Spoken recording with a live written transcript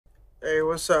Hey,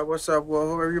 what's up? What's up? Well,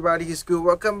 hope everybody is good.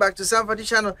 Welcome back to Sound for the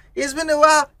channel. It's been a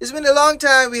while. It's been a long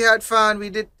time. We had fun.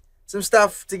 We did some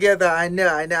stuff together. I know.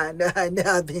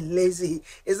 I've been lazy.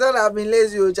 It's not that I've been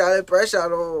lazy or child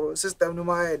pressure or system no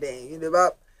more thing.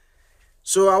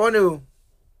 So I want to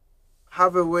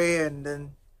have a way, and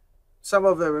then some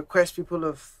of the requests people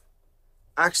have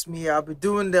asked me, I'll be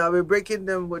doing them. I'll be breaking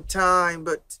them with time.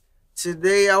 But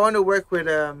today I want to work with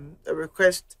a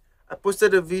request. I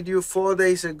posted a video 4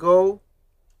 days ago,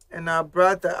 and I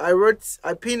brought that.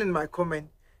 I pinned in my comment,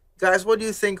 guys. What do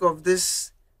you think of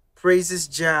this praises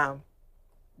jam?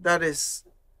 That is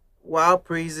wow,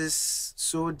 praises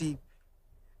so deep.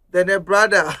 Then a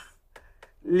brother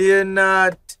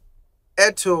Leonard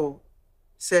Eto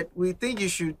said, "We think you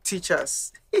should teach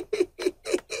us."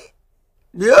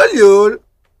 Leo.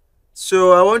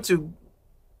 So I want to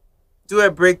do a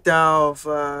breakdown of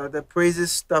the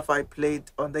praises stuff I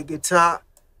played on the guitar,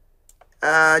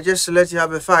 just to let you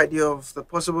have a fair idea of the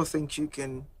possible things you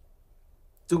can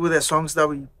do with the songs that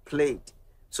we played.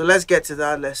 So let's get to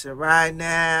that lesson right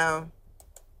now.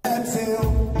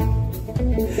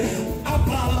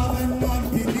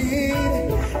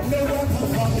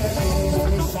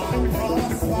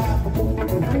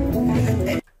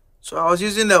 So I was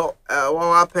using the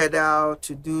wah pedal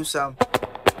to do some.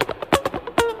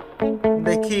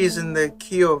 The key is in the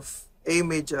key of A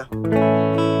major.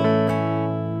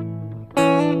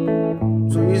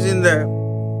 So using the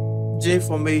J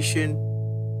formation,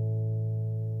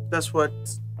 that's what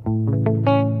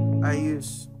I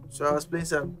use. So I was playing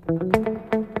some.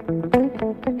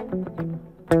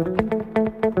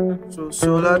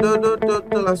 So la do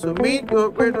la so mi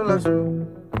do re do la so.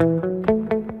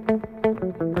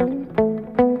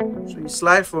 So you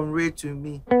slide from re to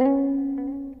mi,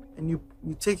 and you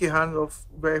take your hand off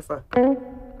very far.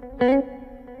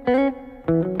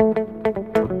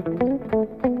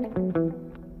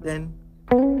 Then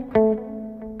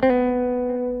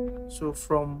so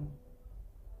from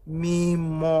mi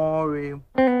mo re.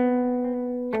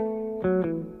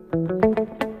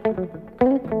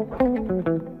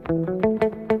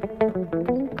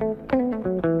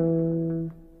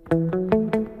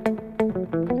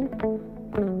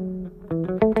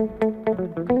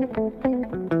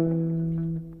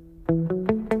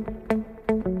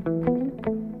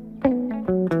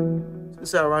 This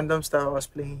is a random stuff I was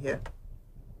playing here.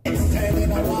 And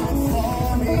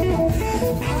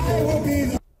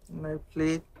I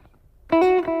played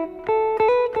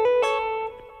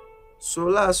so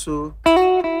la so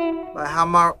by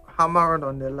hammer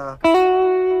on the la,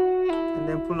 and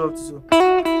then pull up to so.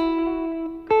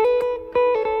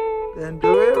 Then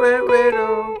do it re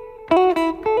do.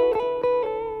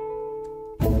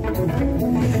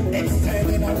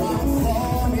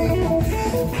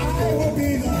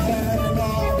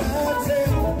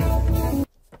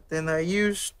 Then I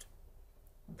used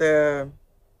the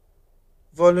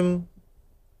volume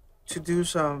to do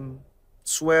some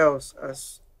swells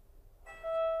as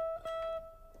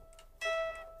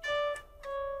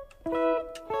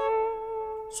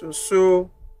so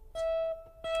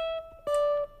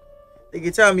the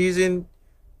guitar I'm using,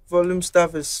 volume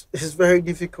stuff is very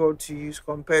difficult to use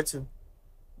compared to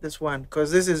this one,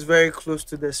 because this is very close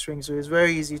to the string, so it's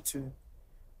very easy to,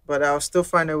 but I'll still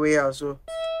find a way out. So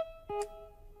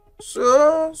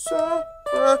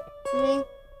fuck me.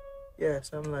 Yeah,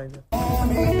 something like that.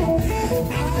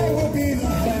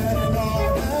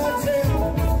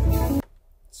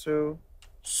 So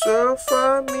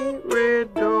for me, re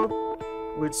do,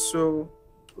 with so,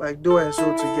 like do and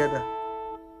so together.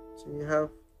 So you have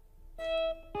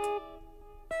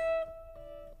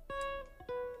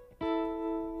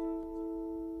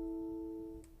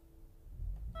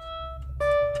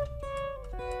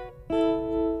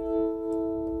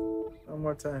one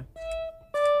more time.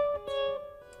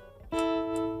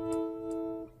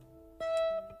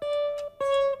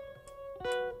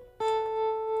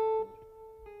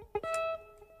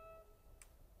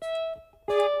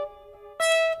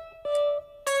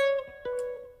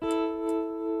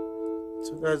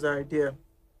 So that's the idea.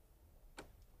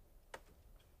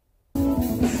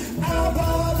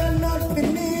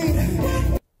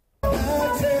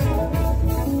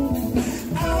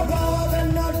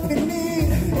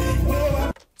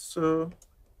 So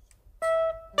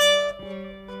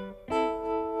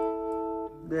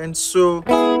then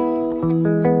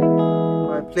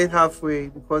I played halfway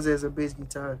because there's a bass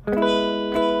guitar. And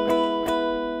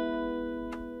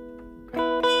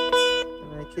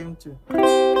I came to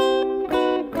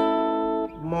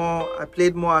more, I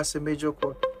played more as a major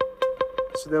chord.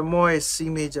 So the more is C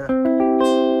major.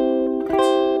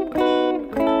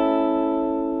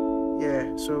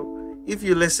 Yeah, so if if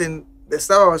you listen, the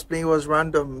stuff I was playing was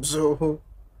random, so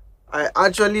I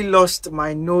actually lost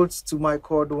my notes to my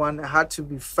chord one. I had to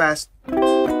be fast.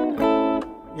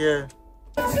 Yeah.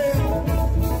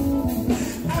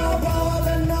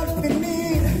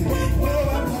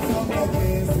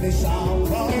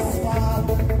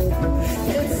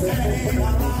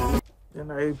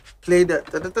 And I played that.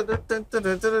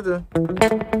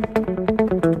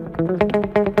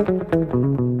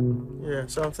 Yeah,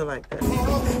 something like that.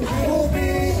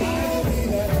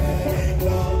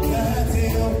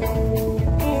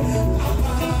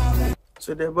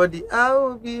 So the body, I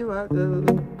will be my girl.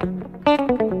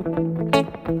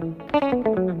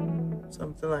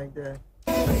 Something like that.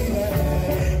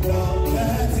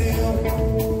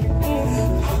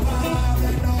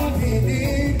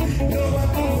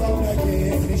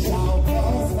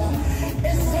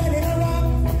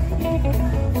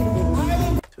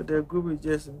 So the group is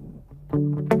just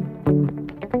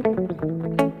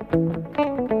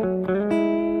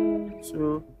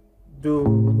so do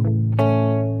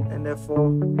and a 4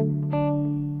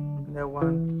 and a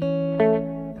 1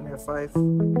 and a 5.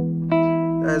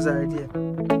 That's the idea.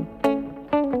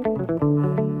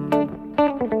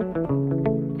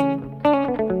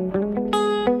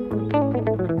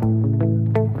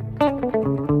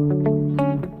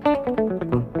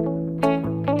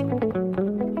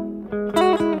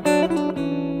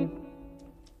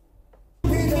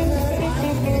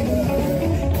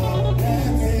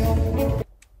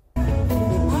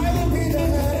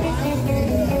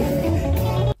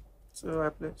 So I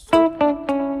play.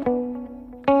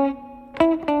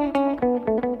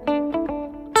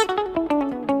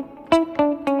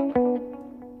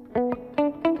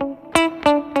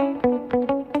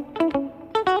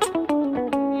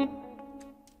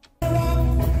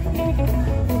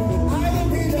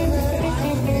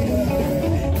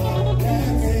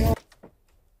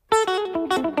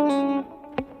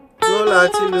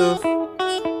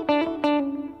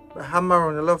 The hammer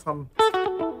on the love hammer.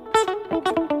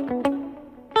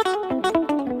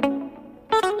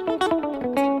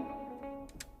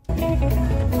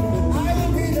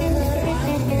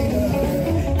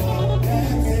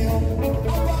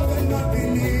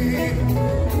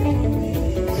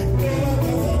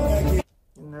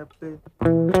 And I played.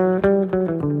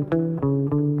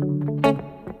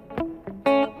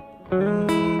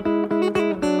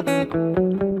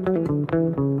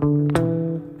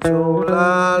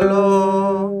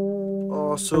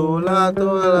 Sola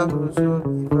toda la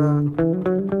función va.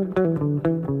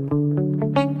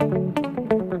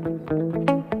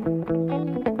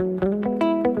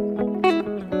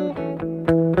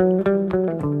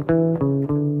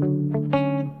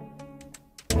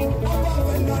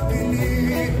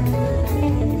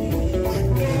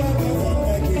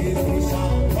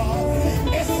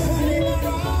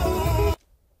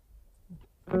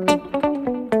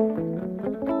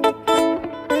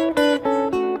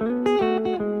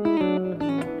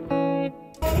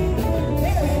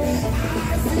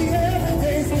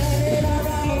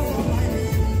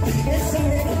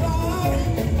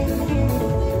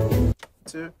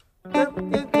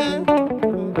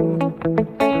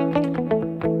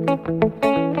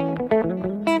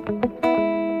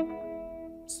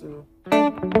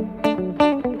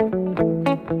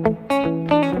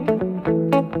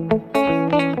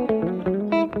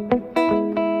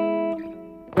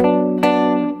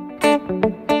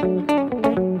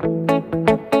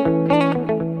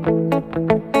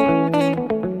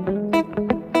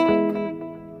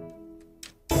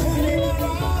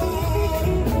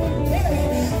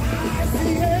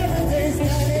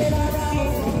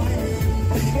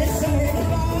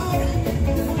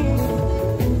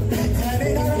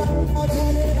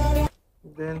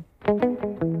 Then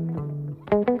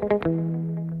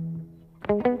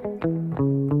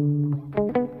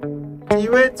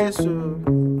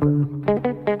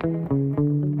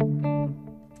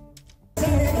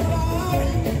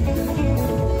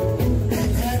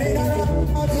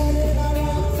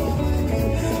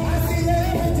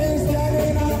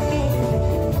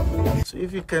so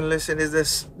if you can listen, is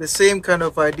this the same kind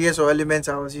of ideas or elements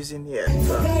I was using here?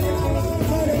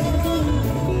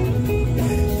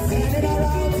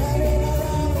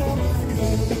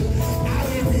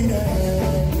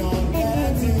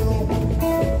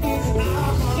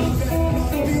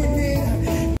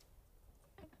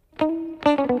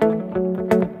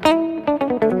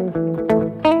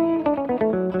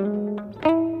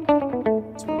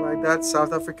 That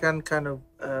South African kind of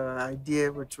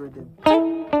idea with rhythm.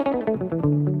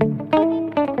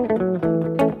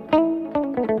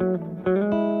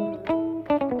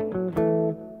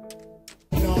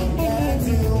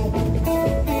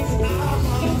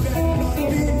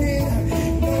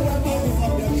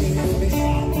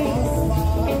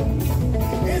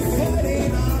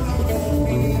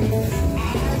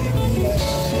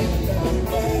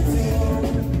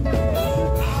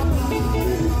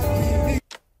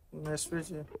 Nice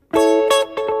pretty.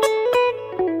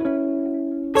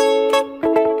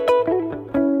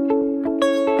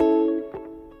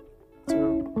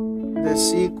 So the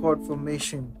C chord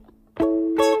formation.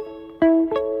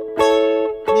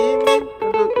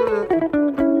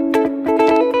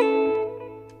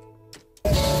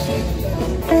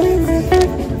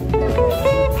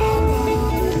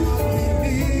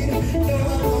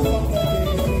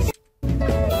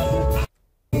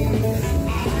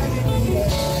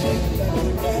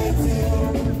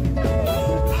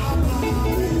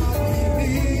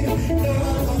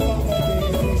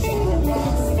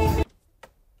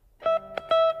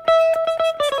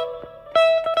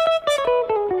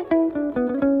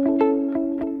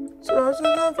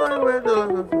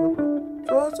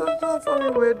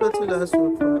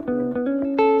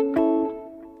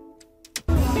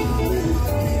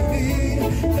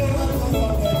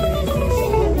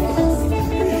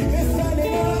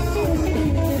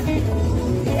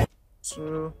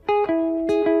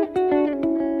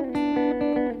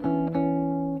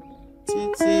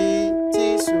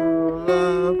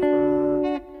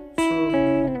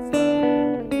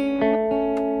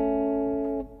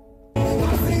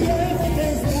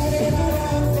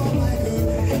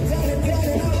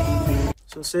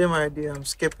 So same idea, I'm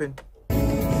skipping.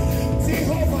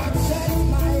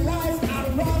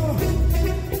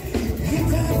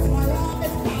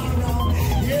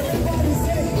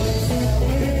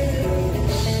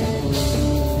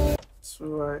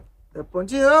 So the point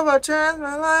Jehovah turns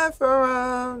my life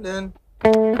around and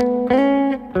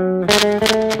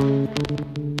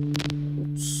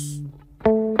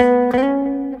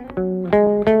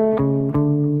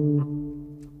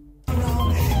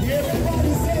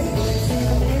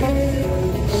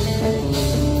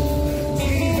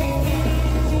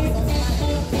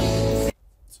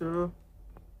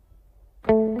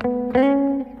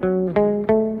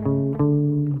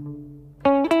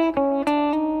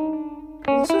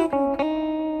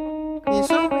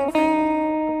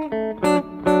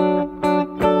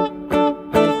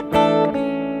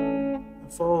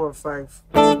five.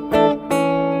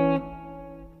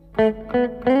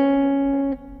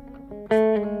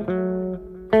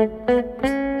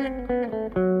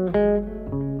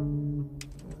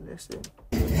 Listen.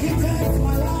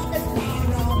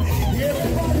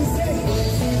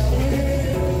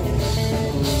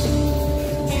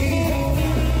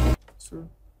 So,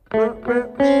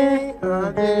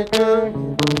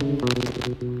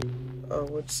 oh,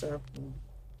 what's happening?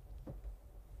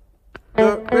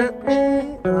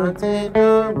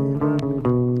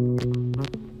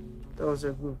 That was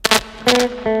a good.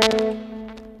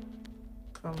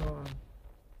 Come on.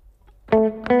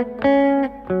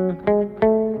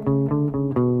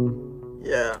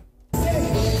 Yeah.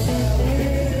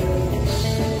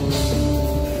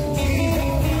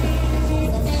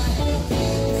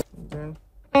 Then.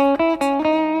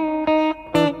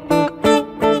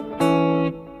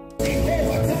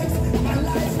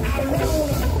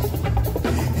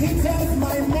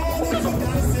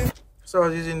 So I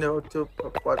was using the auto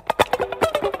power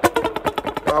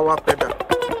pedal.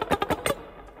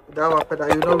 With the power pedal,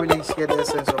 you don't really hear the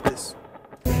essence of this.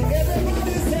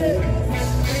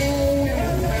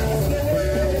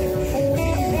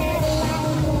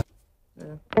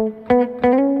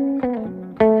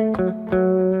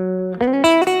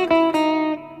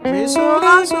 Mi sol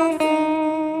la sol.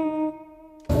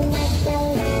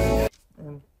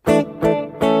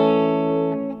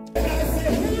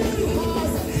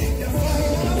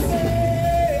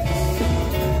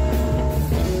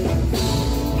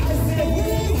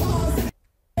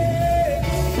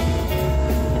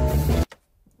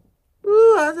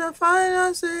 As a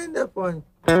final saying the point.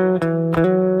 I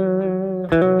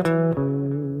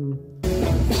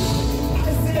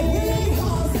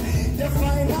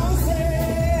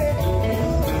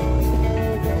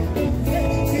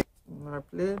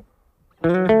play.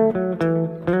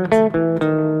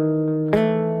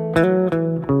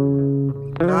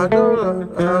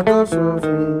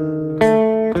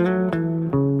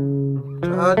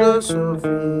 Ado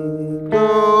Sophie, do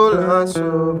la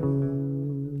Sophie.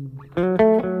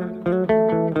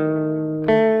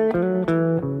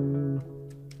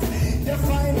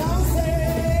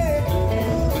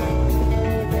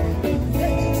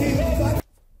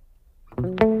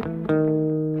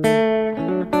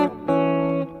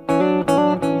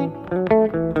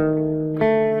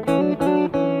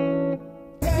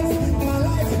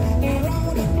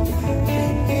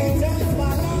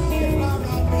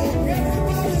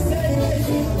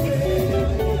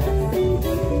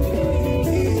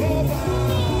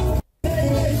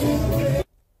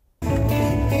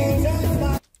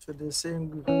 The same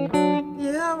group.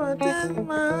 Yeah, Cool.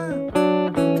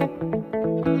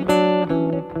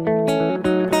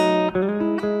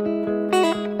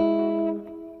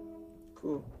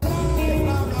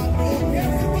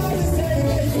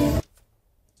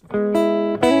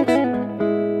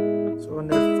 So on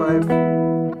the 5,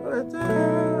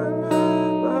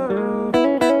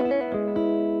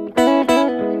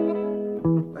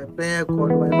 I play a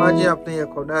chord. Imagine I play a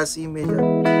chord. That's C major.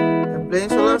 I'm playing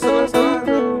so la so la so la.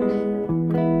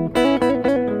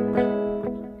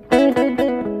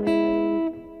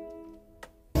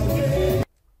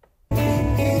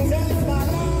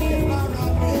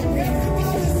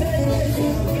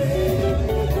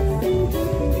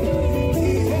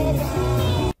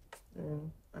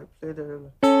 I play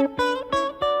the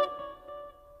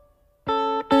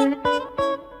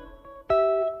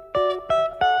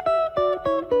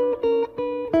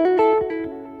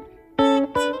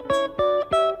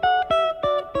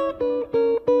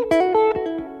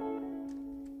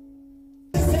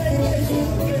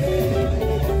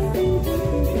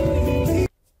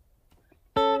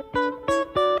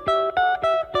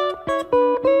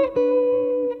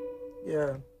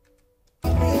yeah.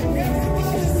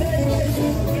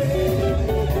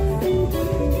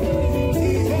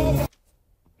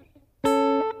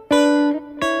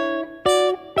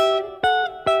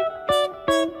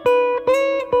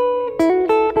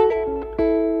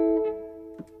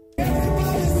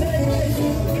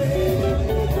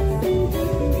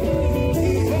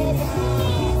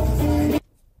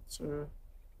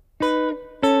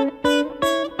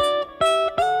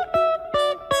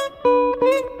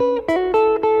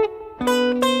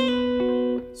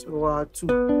 So 2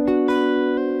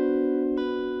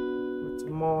 with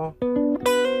more and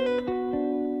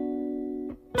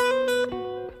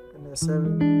a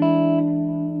 7.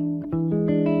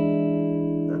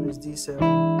 That is D7.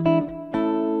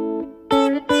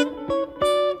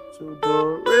 So do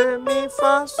re mi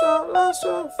fa sol la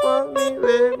sol fa mi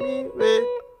re mi re.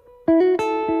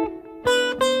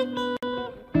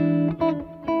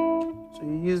 So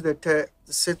you use the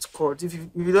 6 chords. If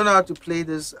you don't know how to play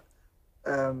this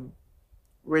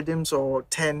rhythms or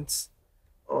tenths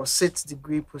or 6th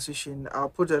degree position, I'll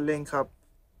put a link up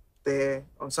there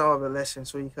on some of the lessons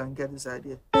so you can get this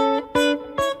idea.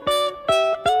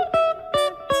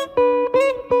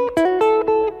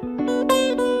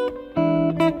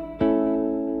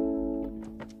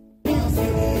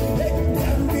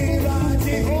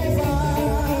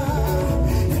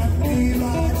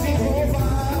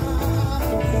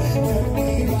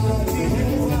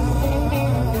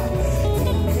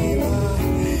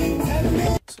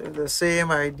 The same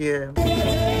idea.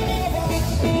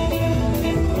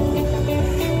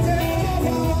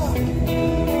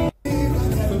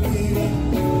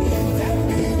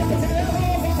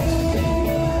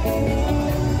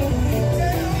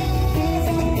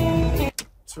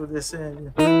 So the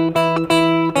same.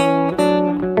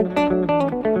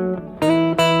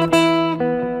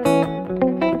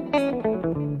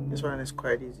 This one is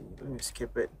quite easy. Let me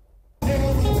skip it.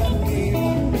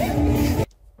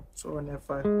 So on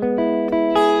F5.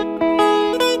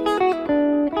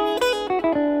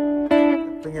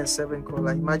 Playing a 7 chord,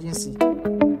 like imagine C.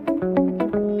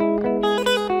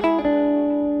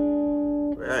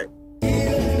 Right.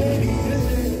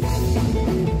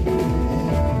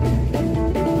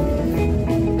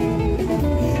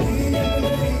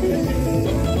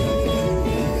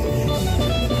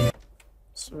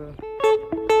 So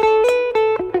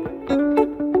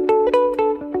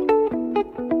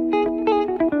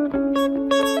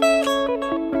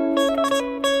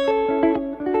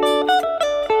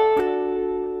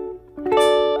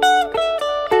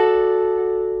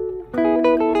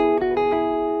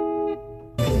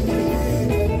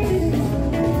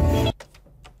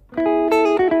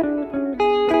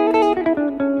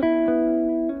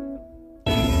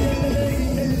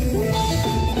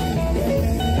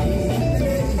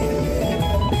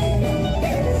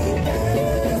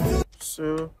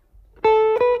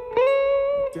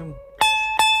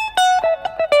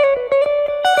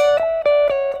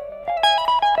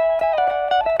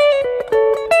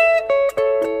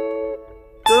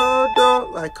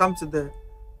I come to the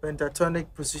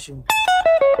pentatonic position.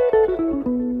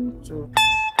 So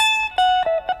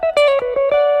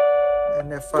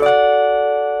and F,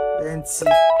 then C.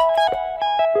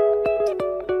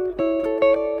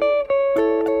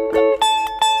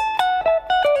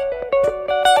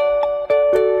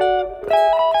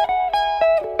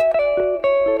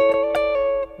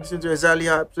 Listen to exactly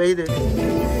how I played it.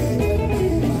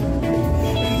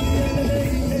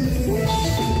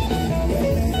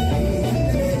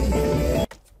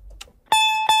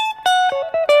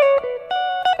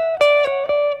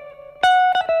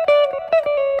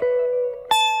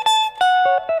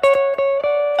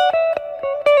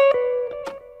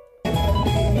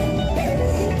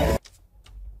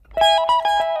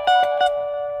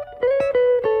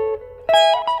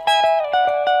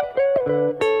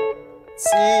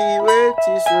 See where it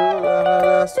so.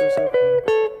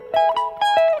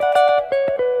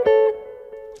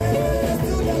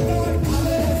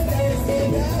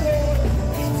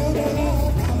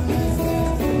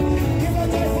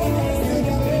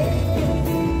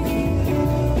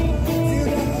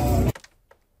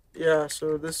 Yeah,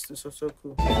 so this is also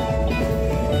cool.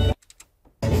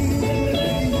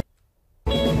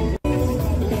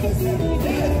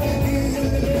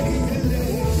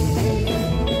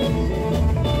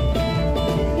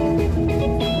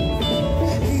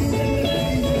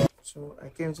 So I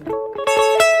came to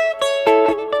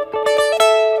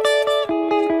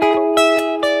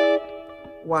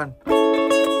one,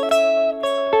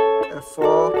 a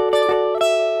 4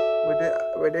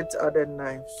 with it added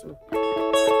 9. So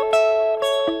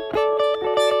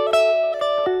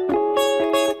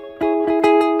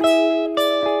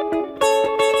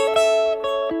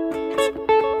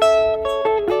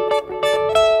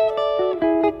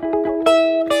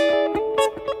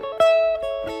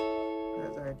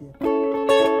that's the idea.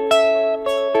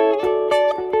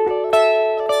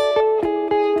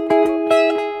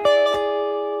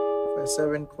 For a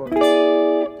 7 chord,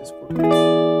 this chord.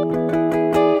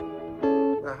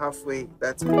 Halfway,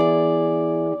 that's it.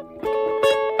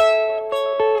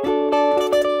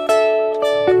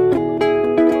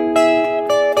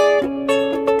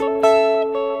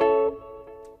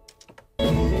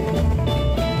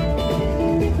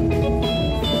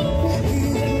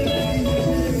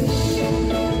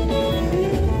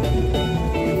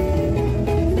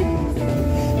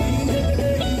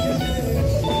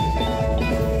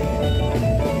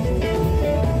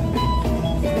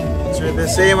 So the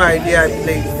same idea I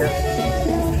played here.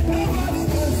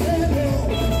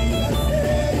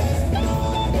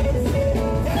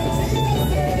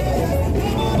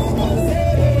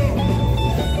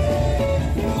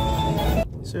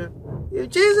 So if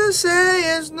Jesus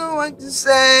says no one can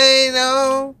say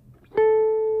no.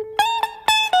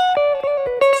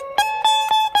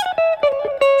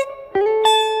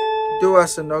 Do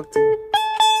as an octave.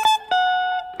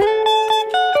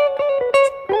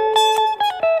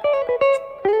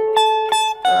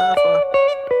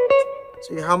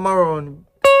 So you hammer on.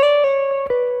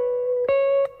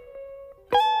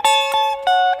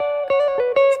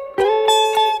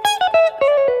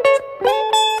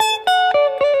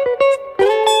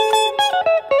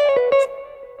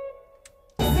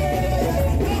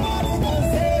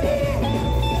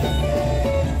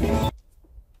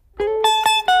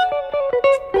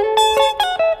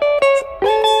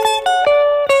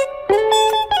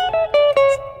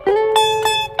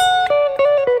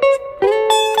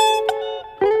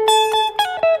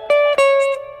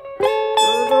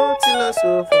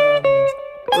 So far,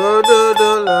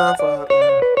 do la fa,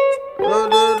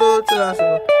 do till I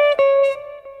so.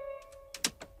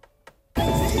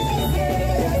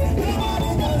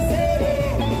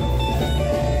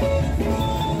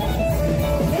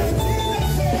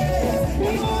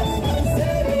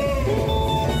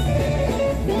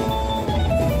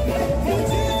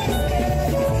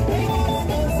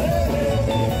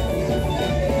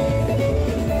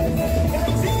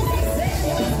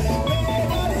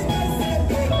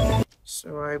 So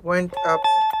I went up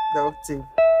the octave.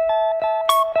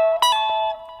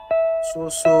 So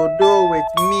do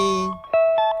with me.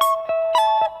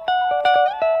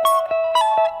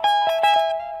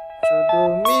 So do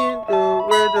mi do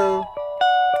re do.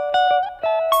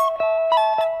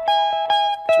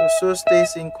 So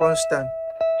stays in constant.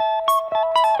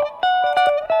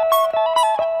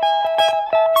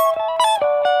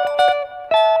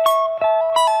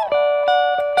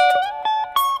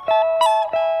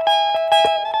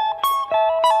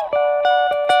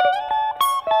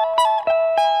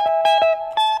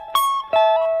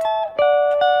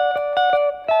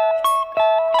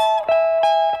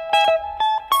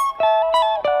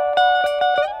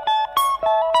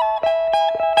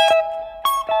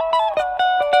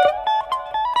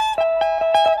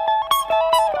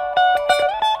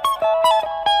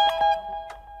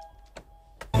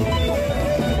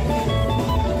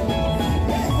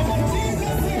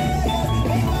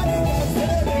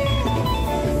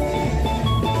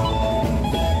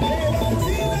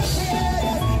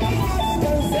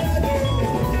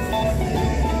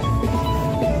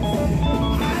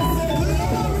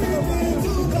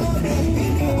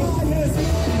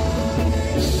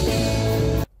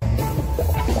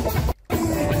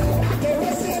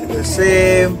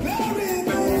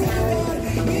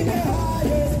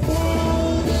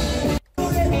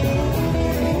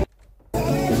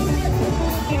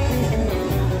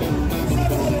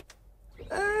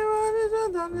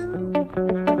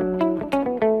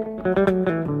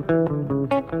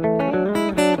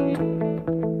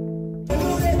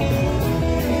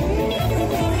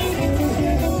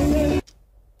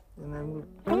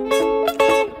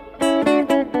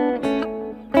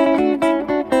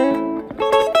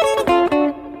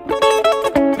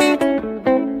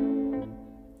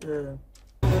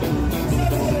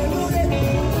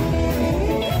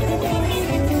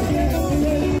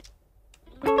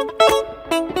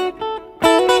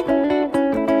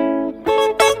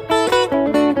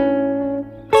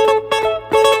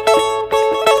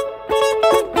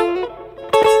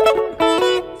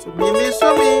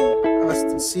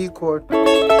 chord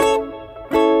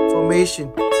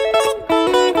formation.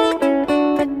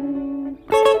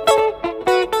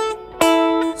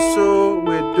 So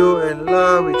with do and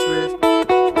la with rest.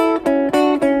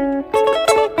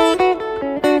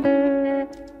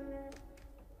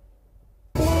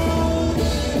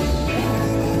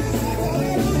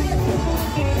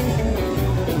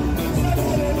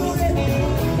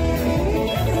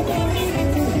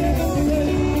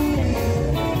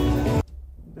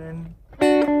 Then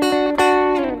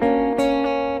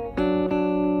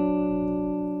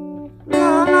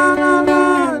la la la la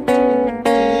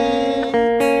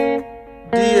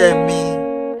D and me.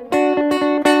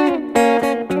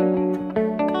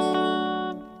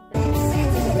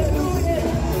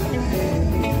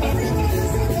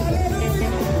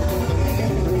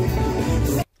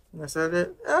 That's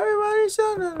it. Everybody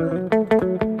shout it.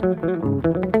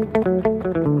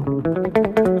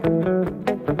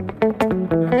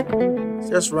 It's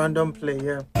just random play,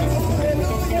 yeah.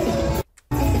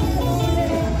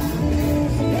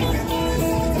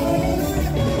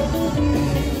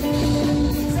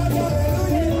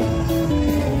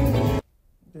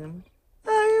 Then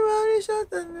everybody shout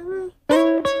it.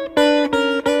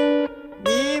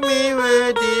 Meet me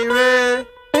with the red.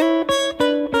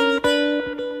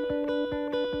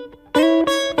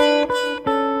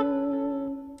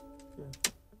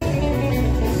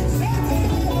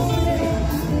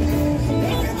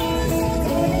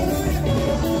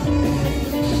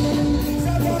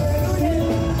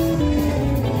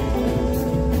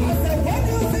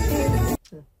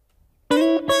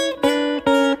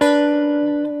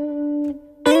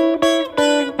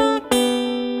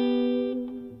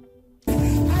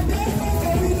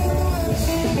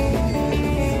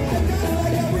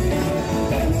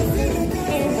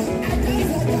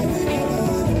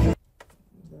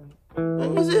 When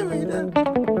you see me then,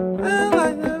 I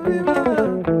like the river.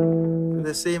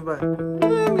 The same vibe.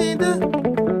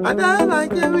 I don't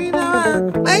like the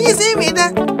river. When you see me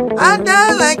then, I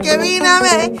don't like the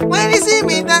river. When you see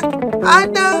me then, I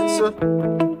don't. So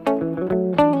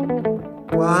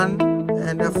 1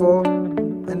 and a 4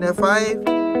 and a 5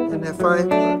 and a 5.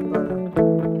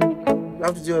 You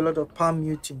have to do a lot of palm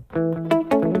muting.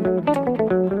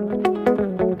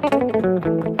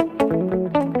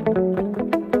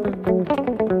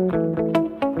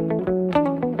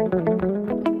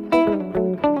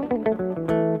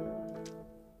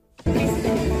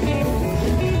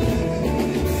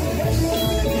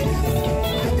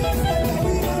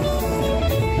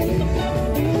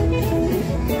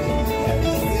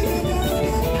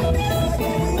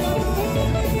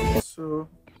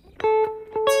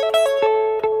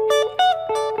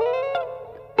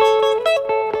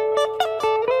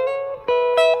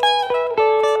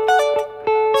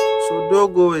 Do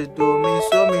go is do mi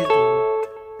so mi do,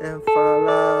 then fa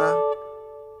la,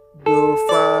 do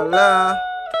fa la,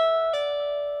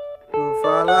 do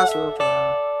fa la so fa,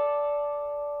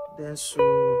 then so.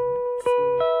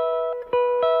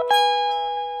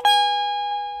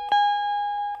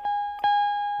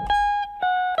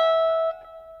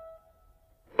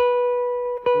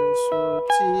 So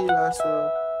ti la so,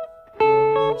 do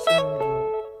mi so mi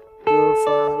do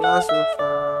fa la so fa,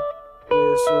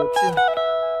 re so ti.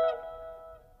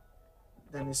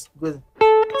 Then it's good.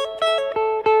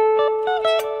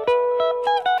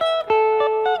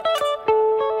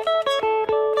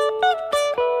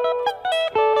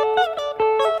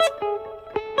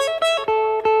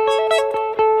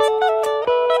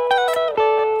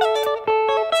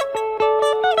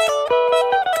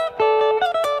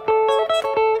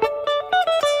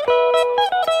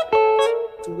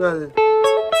 Together.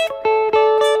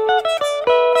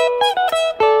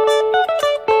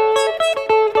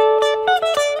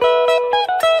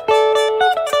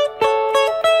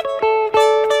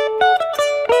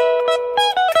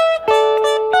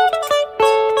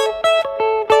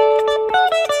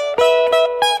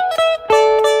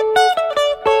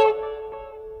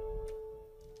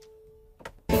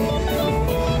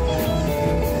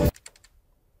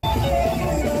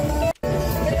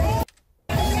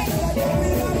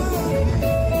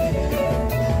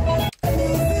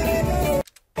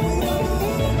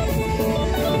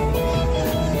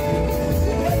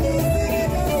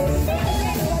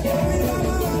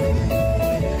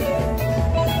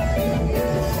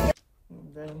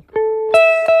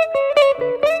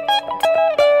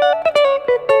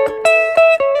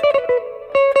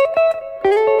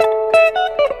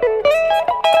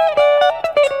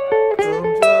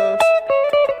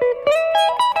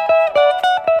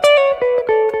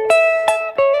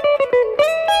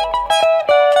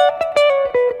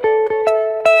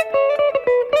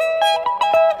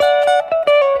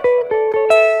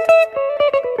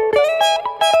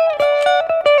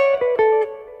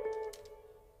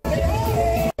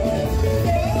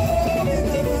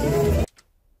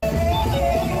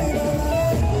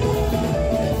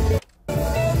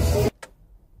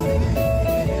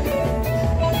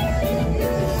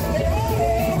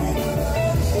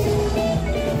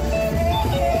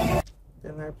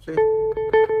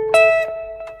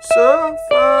 So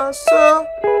fa so.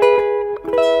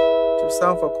 To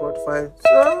stand for chord 5.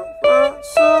 So fa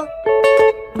so.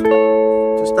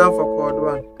 To stand for chord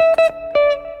 1.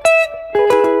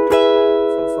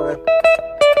 For 5.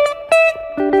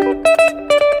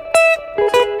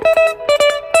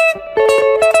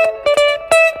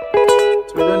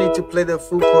 So we don't need to play the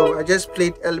full chord. I just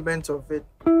played elements of it.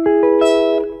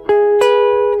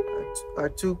 I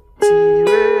took T,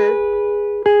 Re,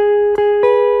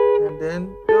 and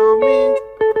then Do, Mi.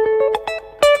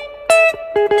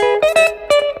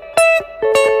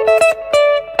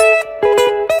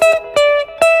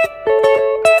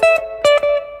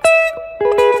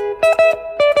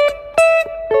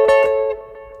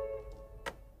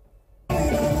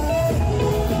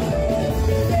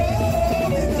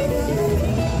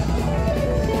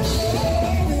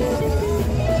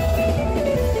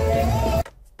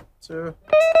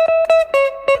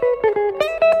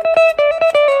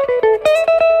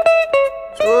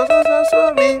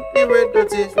 So mi, re, do,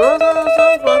 ti. So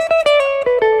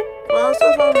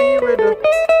fa, mi, re, do.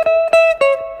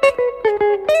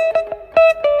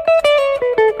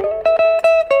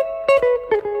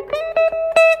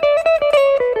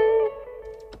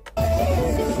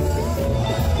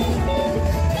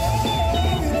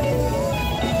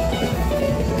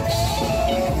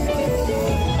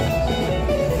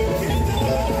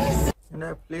 And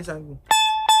I play something.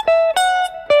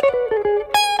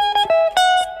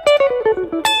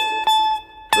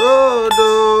 Do,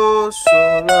 do,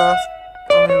 so, la,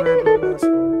 fa, mi, re, do, la,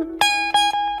 so.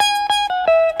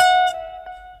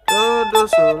 Do,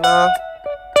 so, la.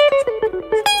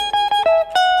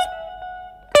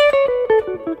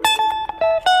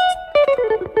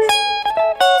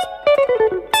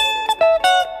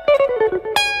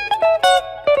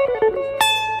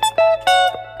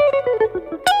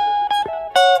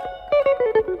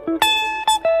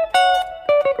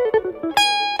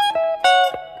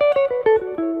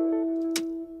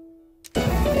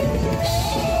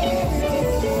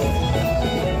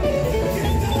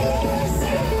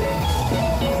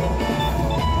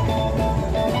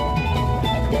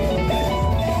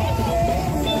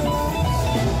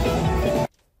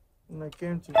 And I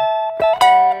came to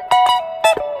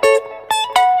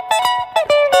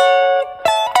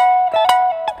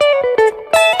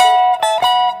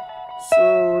so,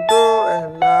 do,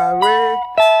 and la, re.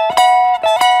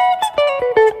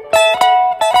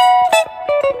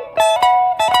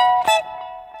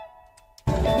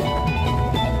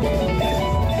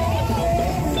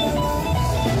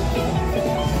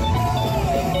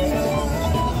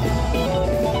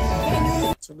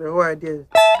 So the whole idea is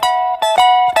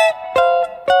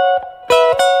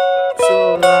so,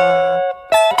 la.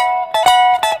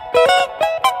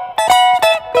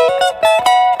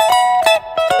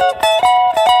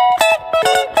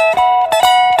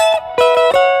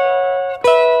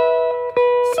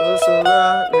 So, la,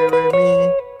 re, mi.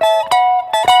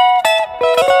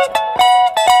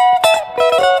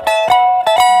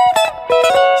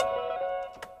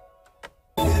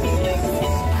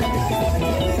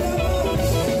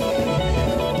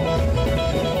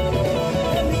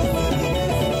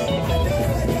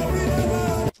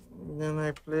 Then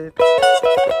I played.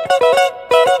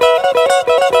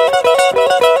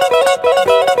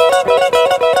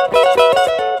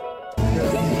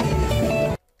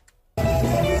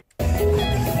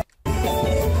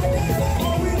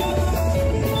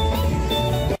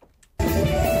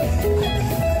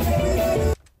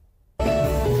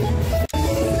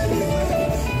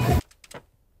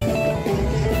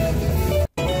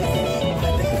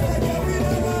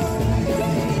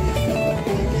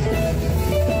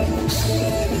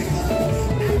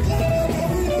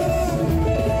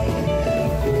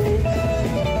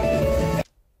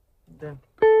 Then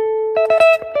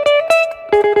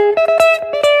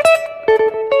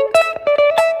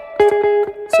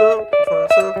so fa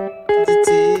so ti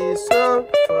ti so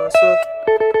fa so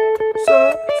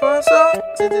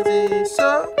ti ti so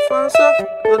fa so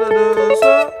do do do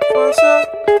so fa so.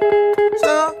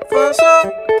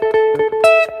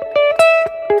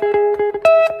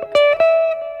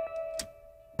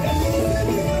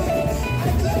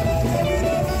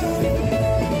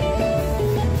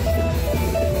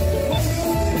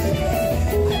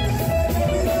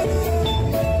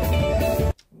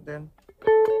 Then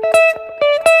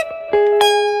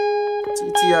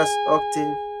T as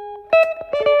octave.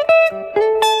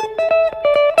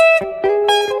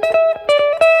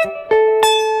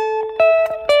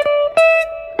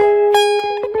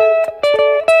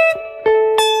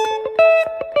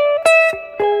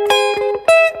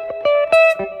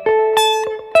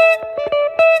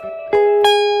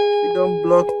 We don't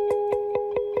block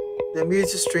the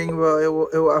music string will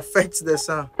it will affect the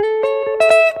sound.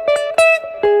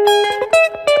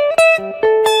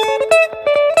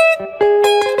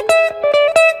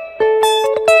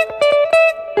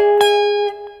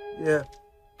 Yeah.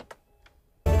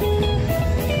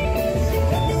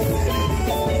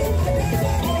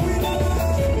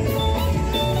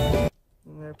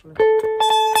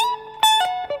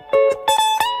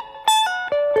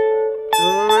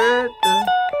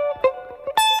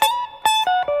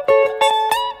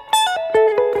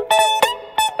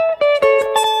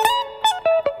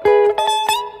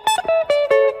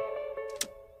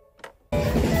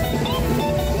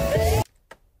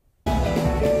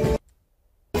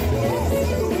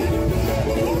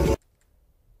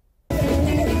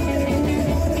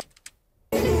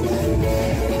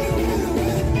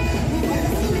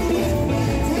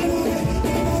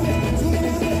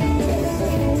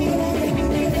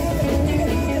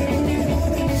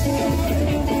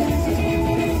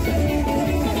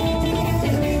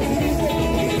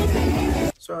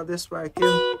 So this way I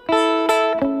came.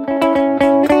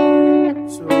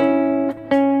 So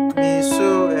mi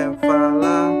so and fa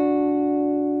la.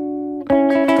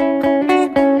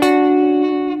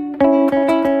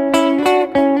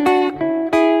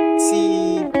 Si.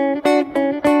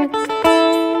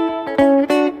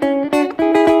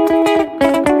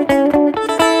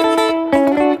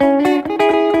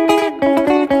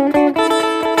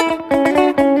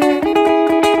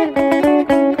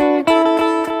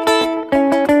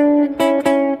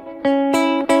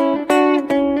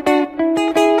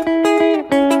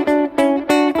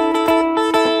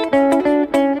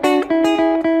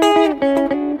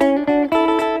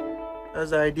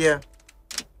 That's the idea.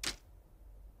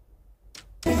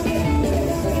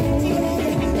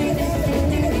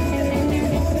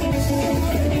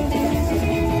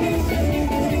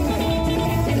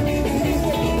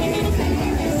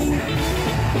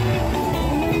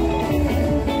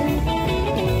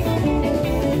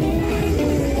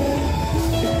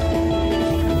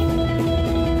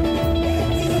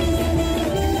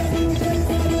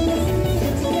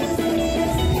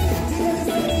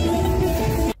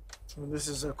 So this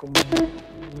is a command.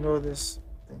 You know this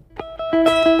thing.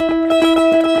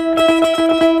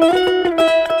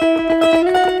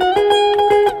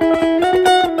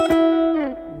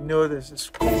 You know this is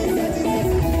cool.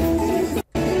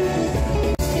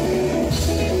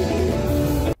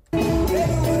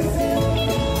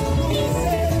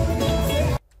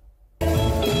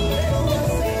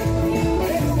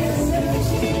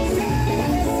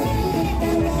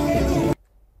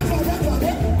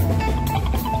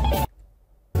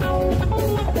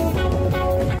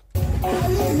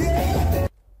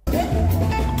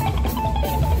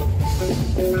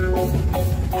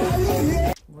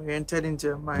 We entered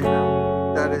into a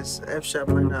minor, that is F sharp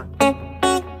minor.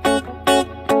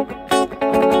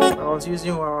 I was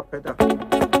using our pedal.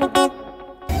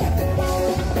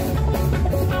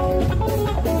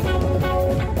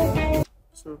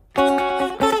 So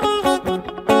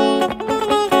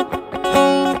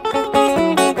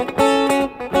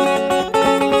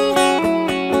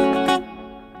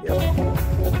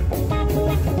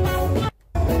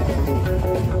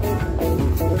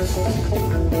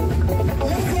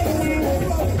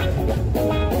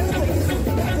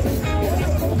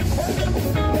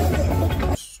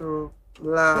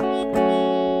La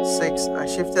 6, I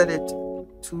shifted it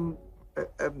to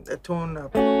a tone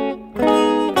up.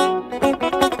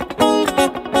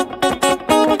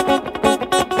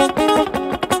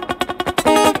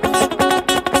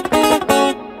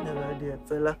 Never idea,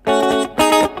 fella.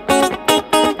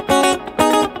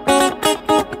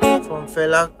 From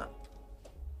fella.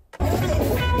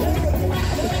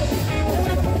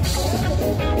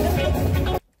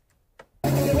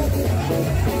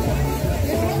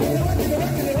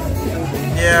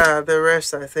 Yeah, the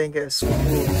rest I think is cool.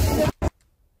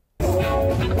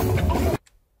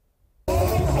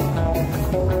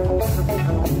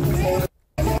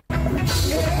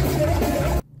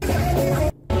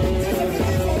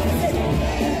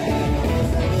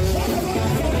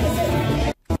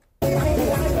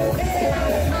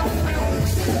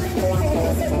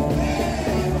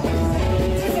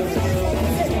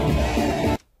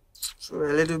 So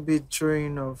a little bit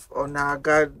train of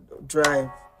Onaga Drive.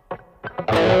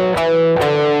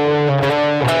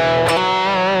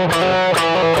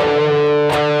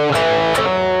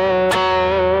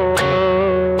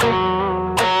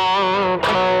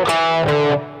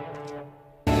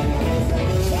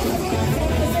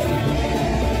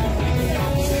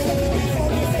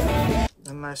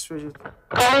 And I switch it.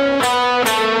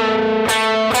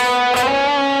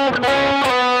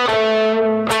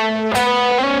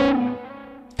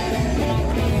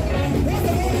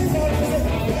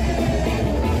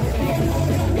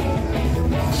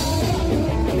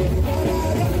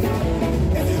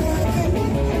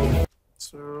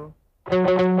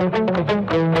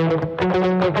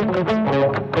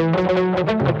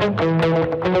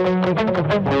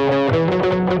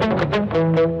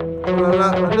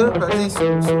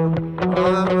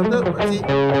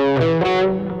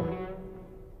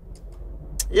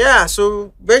 Yeah,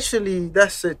 so basically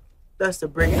that's it. That's the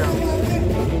breakdown.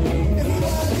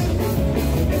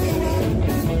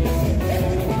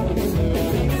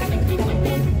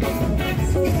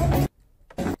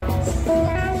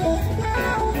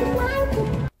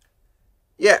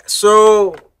 Yeah,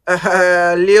 so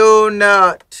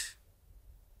Leonard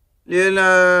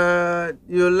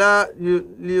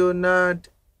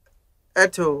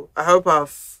Eto. I hope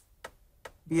I've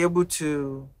be able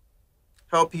to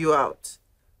help you out.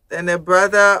 Then a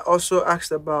brother also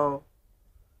asked about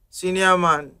senior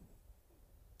man.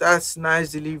 That's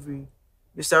nice delivery.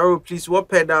 Mr. O, please, what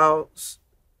pedal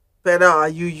are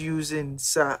you using,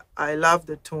 sir? I love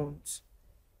the tones.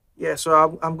 Yeah,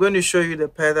 so I'm going to show you the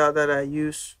pedal that I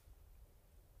use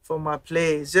for my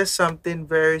play. It's just something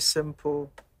very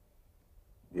simple.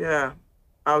 Yeah,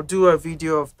 I'll do a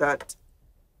video of that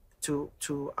to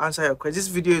answer your question. This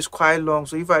video is quite long,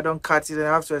 so if I don't cut it and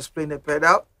I have to explain the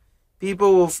pedal,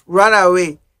 people will run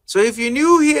away. So if you're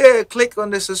new here, click on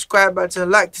the subscribe button,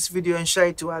 like this video, and share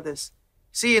it to others.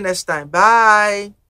 See you next time. Bye.